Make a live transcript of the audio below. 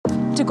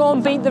to go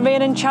and beat the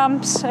reigning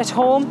champs at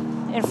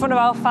home in front of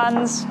our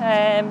fans.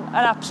 An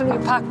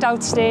absolutely packed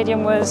out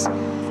stadium was,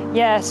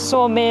 yeah,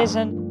 so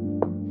amazing.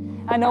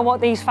 I know what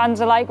these fans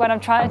are like when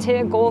I'm trying to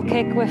take a goal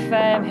kick with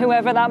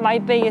whoever that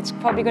might be. It's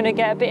probably going to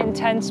get a bit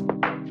intense.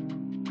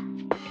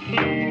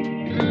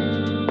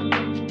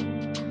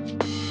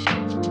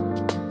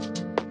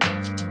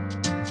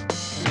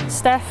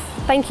 Steph,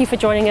 thank you for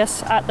joining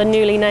us at the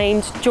newly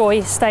named Joie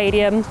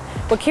Stadium.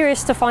 We're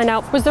curious to find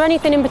out, was there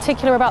anything in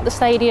particular about the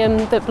stadium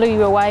that blew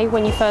you away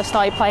when you first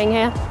started playing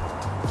here?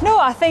 No,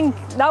 I think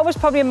that was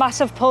probably a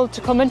massive pull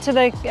to come into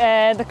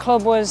the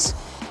club, was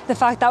the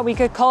fact that we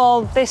could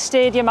call this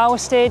stadium our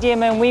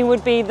stadium and we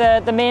would be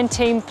the main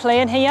team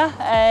playing here.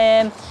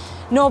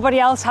 Nobody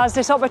else has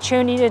this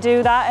opportunity to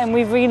do that, and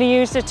we've really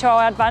used it to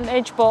our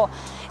advantage. But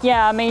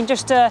yeah, I mean,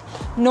 just to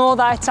know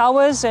that it's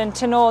ours and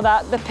to know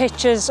that the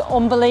pitch is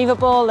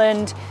unbelievable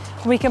and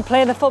we can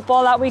play the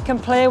football that we can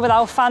play with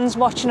our fans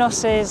watching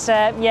us is,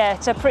 yeah,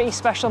 it's a pretty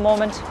special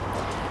moment.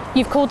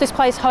 You've called this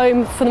place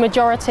home for the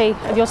majority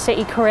of your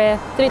City career.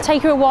 Did it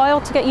take you a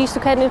while to get used to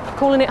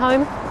calling it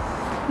home?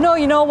 No,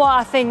 you know what,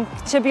 I think,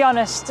 to be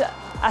honest,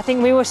 I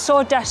think we were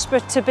so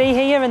desperate to be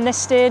here in this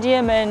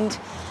stadium, and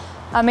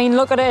I mean,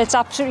 look at it, it's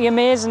absolutely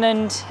amazing.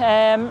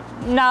 And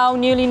now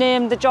newly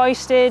named the Joie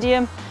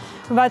Stadium,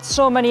 we've had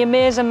so many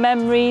amazing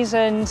memories,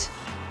 and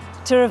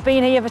to have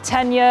been here for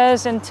 10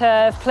 years and to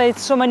have played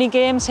so many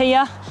games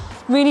here,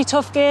 really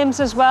tough games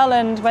as well,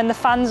 and when the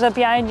fans are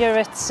behind you,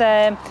 it's,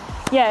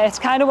 yeah, it's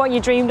kind of what you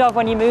dreamed of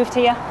when you moved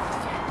here.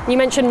 You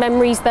mentioned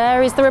memories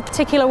there. Is there a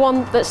particular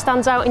one that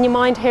stands out in your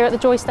mind here at the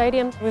Joie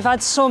Stadium? We've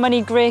had so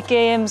many great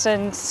games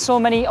and so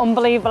many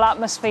unbelievable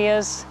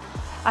atmospheres.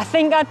 I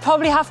think I'd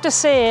probably have to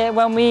say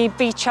when we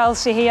beat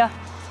Chelsea here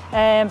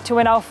to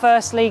win our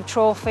first league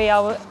trophy.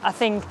 I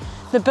think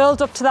the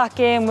build up to that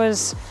game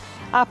was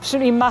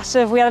absolutely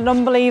massive. We had an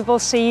unbelievable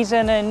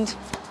season, and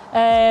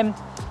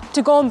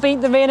to go and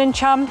beat the reigning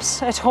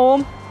champs at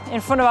home in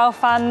front of our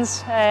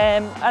fans,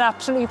 an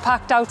absolutely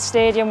packed out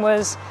stadium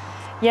was,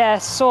 yeah,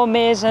 so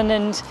amazing.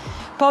 And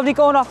probably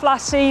going off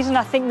last season,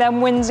 I think them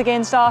wins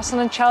against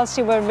Arsenal and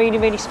Chelsea were really,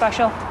 really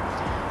special.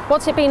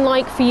 What's it been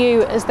like for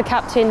you as the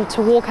captain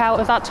to walk out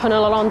of that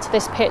tunnel and onto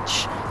this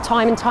pitch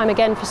time and time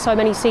again for so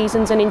many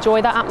seasons and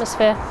enjoy that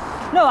atmosphere?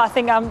 No, I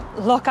think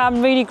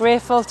I'm really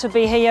grateful to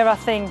be here. I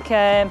think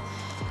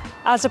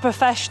as a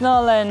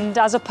professional and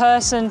as a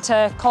person,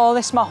 to call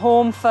this my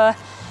home for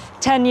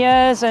 10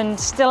 years and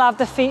still have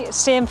the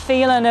same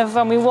feeling of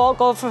when we walk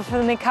over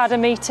from the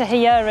academy to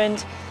here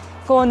and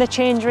go in the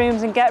change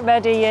rooms and get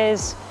ready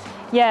is,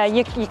 yeah,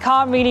 you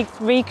can't really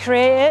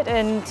recreate it,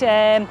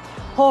 and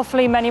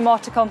hopefully many more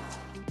to come.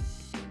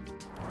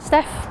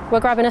 Steph, we're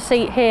grabbing a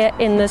seat here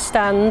in the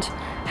stand.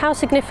 How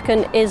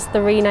significant is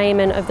the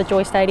renaming of the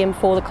Joie Stadium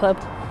for the club?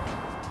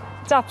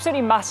 It's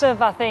absolutely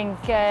massive. I think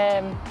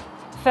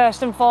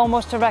first and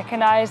foremost to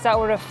recognise that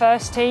we're a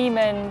first team,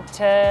 and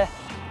to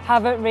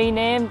have it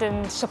renamed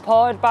and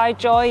supported by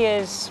Joie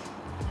is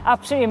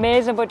absolutely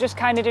amazing, but just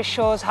kind of just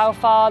shows how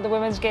far the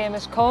women's game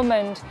has come.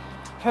 And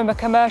from a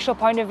commercial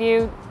point of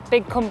view,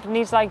 big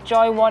companies like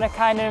Joie want to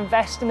kind of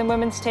invest in the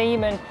women's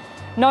team, and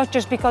not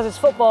just because it's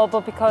football,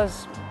 but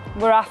because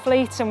we're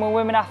athletes and we're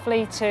women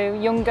athletes who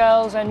young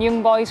girls and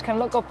young boys can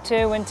look up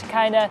to and to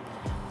kind of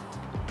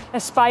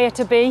aspire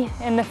to be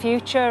in the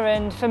future.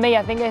 And for me,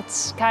 I think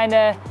it's kind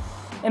of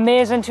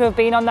amazing to have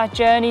been on that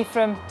journey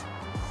from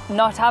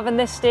not having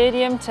this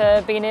stadium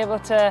to being able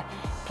to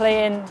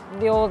play in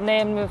the old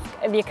name of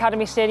the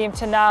Academy Stadium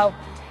to now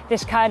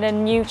this kind of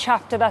new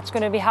chapter that's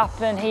going to be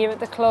happening here at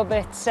the club.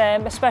 It's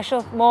a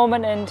special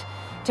moment, and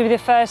to be the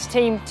first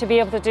team to be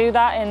able to do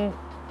that in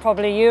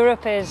probably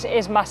Europe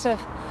is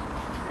massive.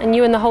 And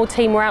you and the whole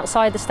team were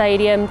outside the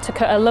stadium to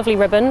cut a lovely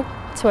ribbon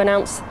to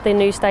announce the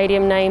new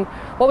stadium name.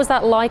 What was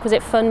that like? Was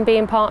it fun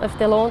being part of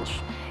the launch?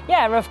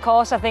 Yeah, of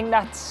course. I think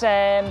that's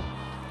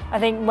I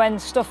think when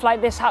stuff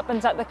like this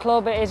happens at the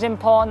club, it is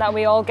important that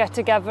we all get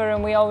together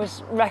and we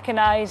always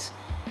recognise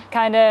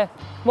kind of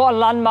what a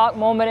landmark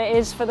moment it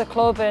is for the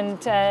club,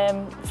 and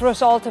for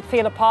us all to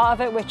feel a part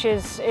of it, which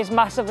is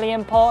massively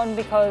important,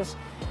 because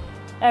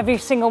every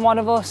single one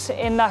of us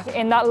in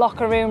that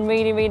locker room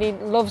really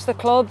loves the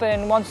club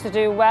and wants to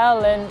do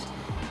well, and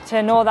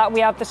to know that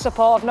we have the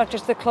support of not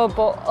just the club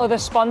but other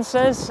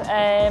sponsors,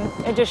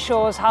 it just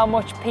shows how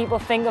much people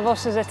think of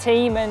us as a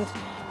team, and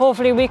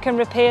hopefully we can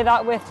repay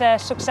that with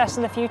success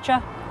in the future.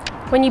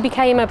 When you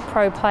became a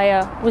pro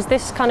player, was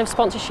this kind of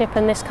sponsorship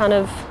and this kind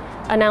of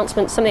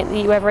announcement something that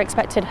you ever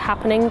expected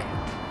happening?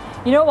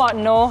 You know what,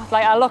 no.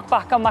 Like, I look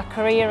back on my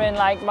career in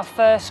like my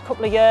first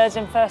couple of years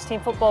in first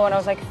team football when I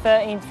was like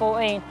 13,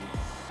 14.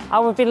 I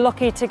would be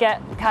lucky to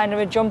get kind of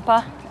a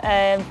jumper,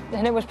 and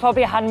it was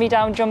probably a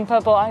hand-me-down jumper,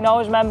 but I can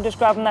always remember just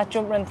grabbing that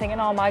jumper and thinking,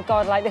 oh my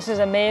God, like this is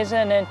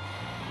amazing. And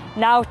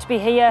now to be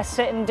here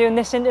sitting doing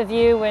this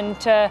interview and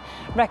to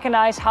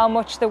recognise how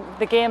much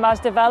the game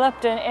has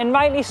developed, and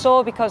rightly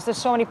so, because there's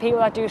so many people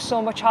that do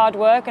so much hard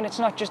work, and it's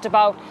not just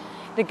about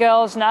the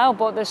girls now,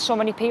 but there's so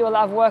many people that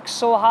have worked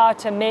so hard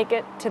to make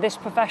it to this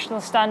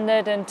professional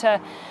standard and to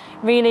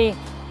really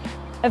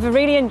have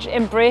really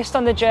embraced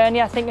on the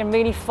journey, I think, and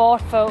really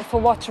fought for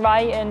what's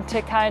right and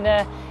to kind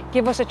of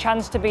give us a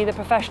chance to be the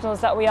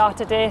professionals that we are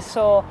today.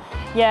 So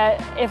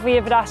yeah, if we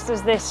had asked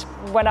us this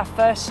when I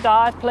first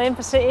started playing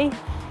for City,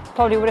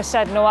 probably would have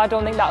said no, I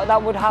don't think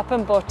that would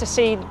happen, but to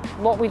see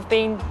what we've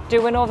been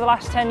doing over the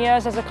last 10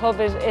 years as a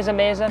club is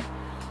amazing.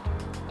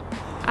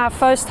 Our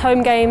first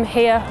home game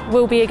here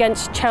will be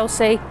against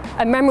Chelsea,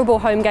 a memorable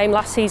home game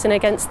last season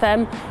against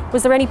them.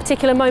 Was there any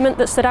particular moment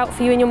that stood out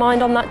for you in your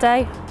mind on that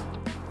day?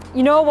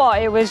 You know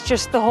what, it was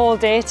just the whole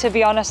day, to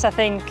be honest. I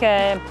think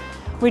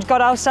we'd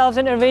got ourselves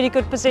into a really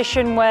good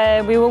position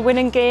where we were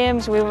winning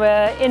games, we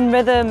were in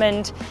rhythm,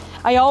 and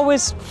I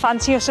always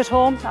fancy us at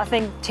home. I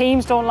think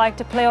teams don't like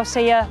to play us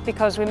here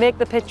because we make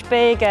the pitch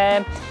big,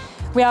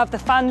 we have the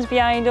fans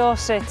behind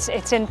us,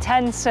 it's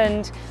intense,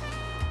 and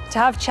to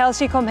have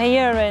Chelsea come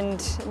here, and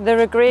they're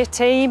a great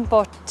team,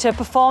 but to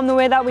perform the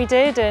way that we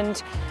did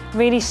and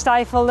really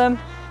stifle them.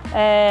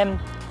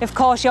 Of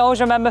course, you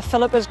always remember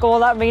Philippa's goal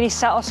that really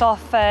set us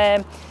off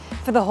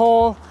for the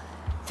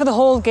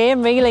whole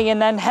game, really,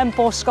 and then Hemp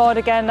scored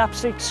again,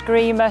 absolute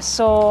screamer.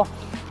 So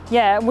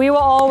yeah, we were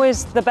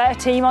always the better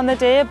team on the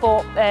day,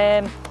 but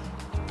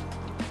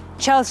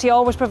Chelsea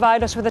always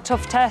provide us with a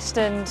tough test,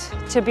 and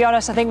to be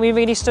honest, I think we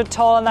really stood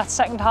tall in that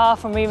second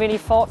half and we really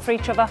fought for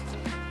each other.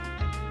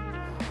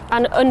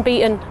 And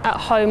unbeaten at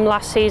home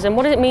last season,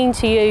 what does it mean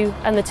to you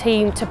and the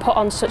team to put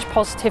on such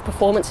positive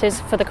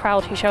performances for the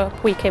crowd who show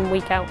up week in,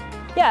 week out?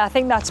 Yeah, I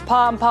think that's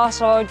part and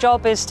parcel of our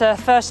job, is to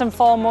first and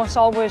foremost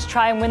always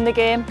try and win the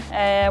game.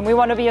 We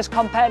want to be as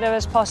competitive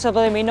as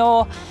possible, and we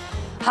know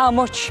how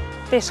much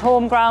this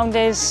home ground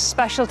is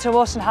special to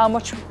us and how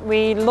much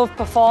we love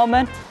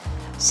performing.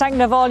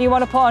 Second of all, you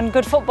want to put on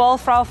good football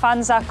for our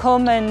fans that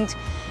come, and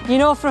you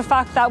know for a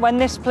fact that when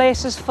this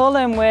place is full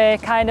and we're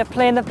kind of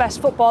playing the best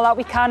football that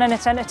we can and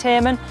it's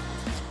entertainment,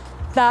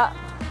 that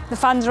the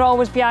fans are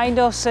always behind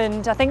us.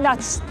 And I think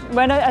that's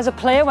when, as a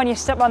player, when you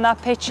step on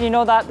that pitch and you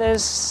know that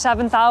there's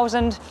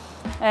 7,000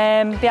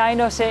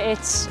 behind us,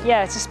 it's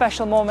a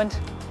special moment.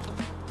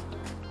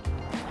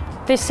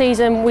 This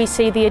season we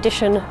see the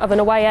addition of an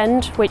away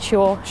end, which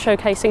you're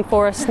showcasing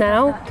for us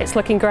now. It's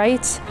looking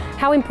great.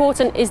 How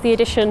important is the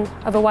addition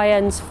of away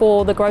ends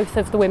for the growth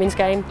of the women's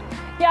game?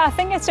 Yeah, I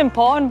think it's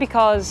important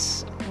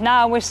because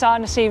now we're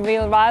starting to see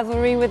real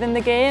rivalry within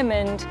the game,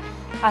 and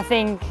I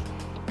think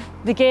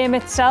the game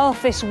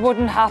itself, this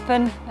wouldn't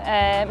happen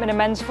in a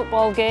men's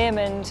football game,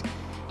 and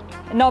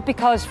not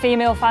because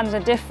female fans are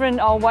different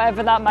or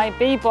whatever that might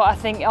be, but I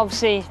think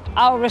obviously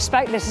out of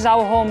respect, this is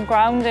our home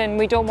ground and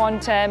we don't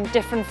want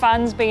different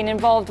fans being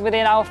involved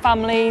within our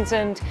families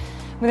and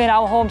within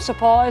our home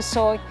supporters.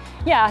 So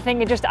yeah, I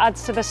think it just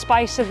adds to the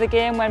spice of the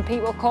game when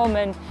people come,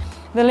 and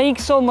the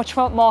league's so much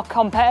more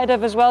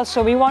competitive as well,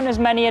 so we want as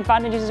many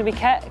advantages as we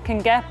can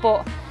get,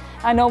 but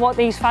I know what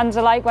these fans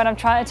are like when I'm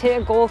trying to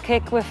take a goal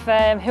kick with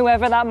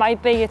whoever that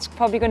might be. It's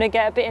probably going to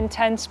get a bit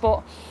intense,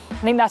 but I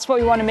think that's what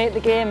we want to make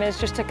the game, is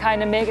just to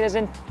kind of make it as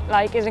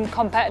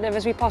competitive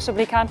as we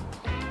possibly can.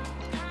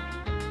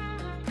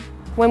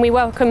 When we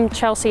welcome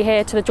Chelsea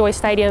here to the Joie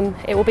Stadium,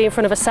 it will be in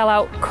front of a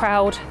sellout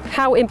crowd.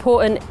 How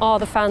important are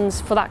the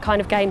fans for that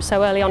kind of game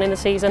so early on in the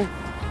season?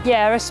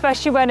 Yeah,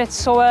 especially when it's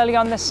so early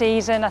on the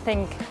season. I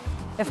think,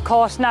 of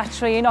course,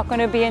 naturally you're not going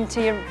to be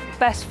into your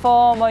best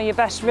form or your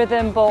best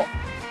rhythm, but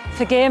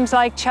for games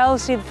like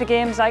Chelsea, for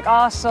games like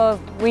Arsenal,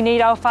 we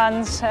need our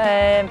fans.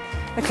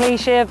 The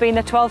cliche of being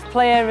the 12th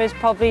player is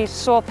probably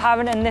so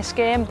apparent in this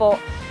game, but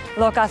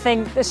look, I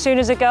think as soon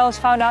as the girls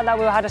found out that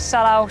we had a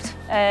sellout,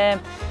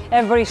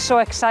 everybody's so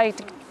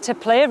excited to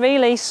play,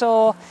 really.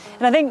 So,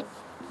 and I think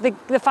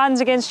the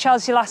fans against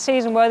Chelsea last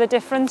season were the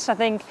difference. I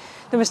think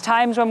there was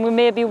times when we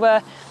maybe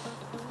were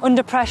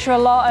under pressure a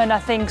lot, and I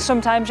think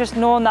sometimes just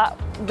knowing that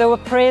they were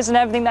praising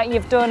everything that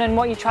you've done and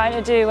what you're trying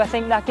to do, I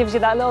think that gives you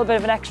that little bit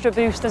of an extra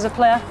boost as a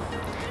player.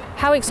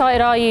 How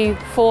excited are you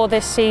for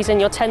this season,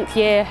 your 10th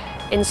year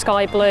in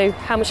Sky Blue?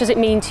 How much does it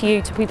mean to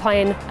you to be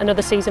playing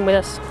another season with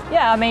us?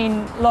 Yeah, I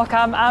mean, look,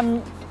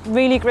 I'm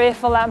really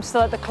grateful that I'm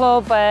still at the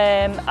club.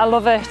 I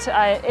love it.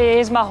 It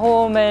is my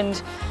home, and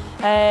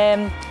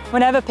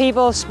whenever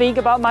people speak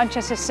about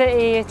Manchester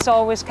City, it's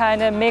always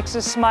kind of makes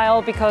us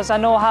smile, because I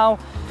know how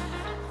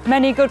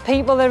many good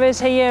people there is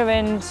here,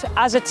 and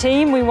as a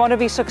team we want to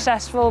be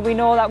successful. We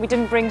know that we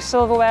didn't bring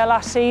silverware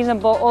last season,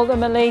 but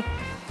ultimately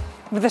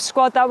with the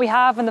squad that we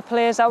have and the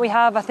players that we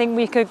have, I think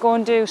we could go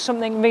and do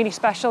something really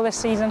special this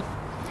season.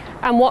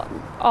 And what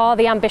are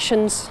the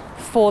ambitions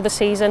for the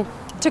season?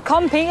 To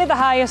compete at the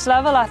highest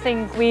level. I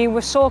think we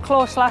were so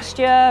close last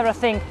year. I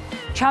think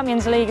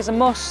Champions League is a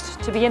must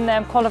to be in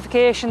them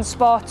qualification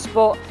spots,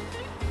 but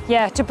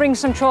yeah, to bring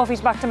some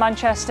trophies back to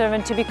Manchester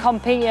and to be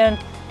competing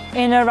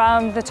in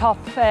around the top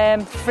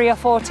 3 or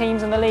 4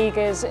 teams in the league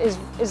is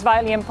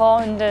vitally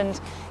important. And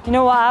you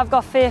know what, I've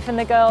got faith in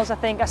the girls. I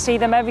think I see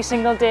them every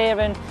single day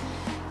and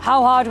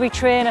how hard we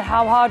train and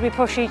how hard we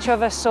push each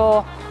other.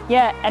 So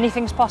yeah,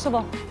 anything's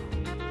possible.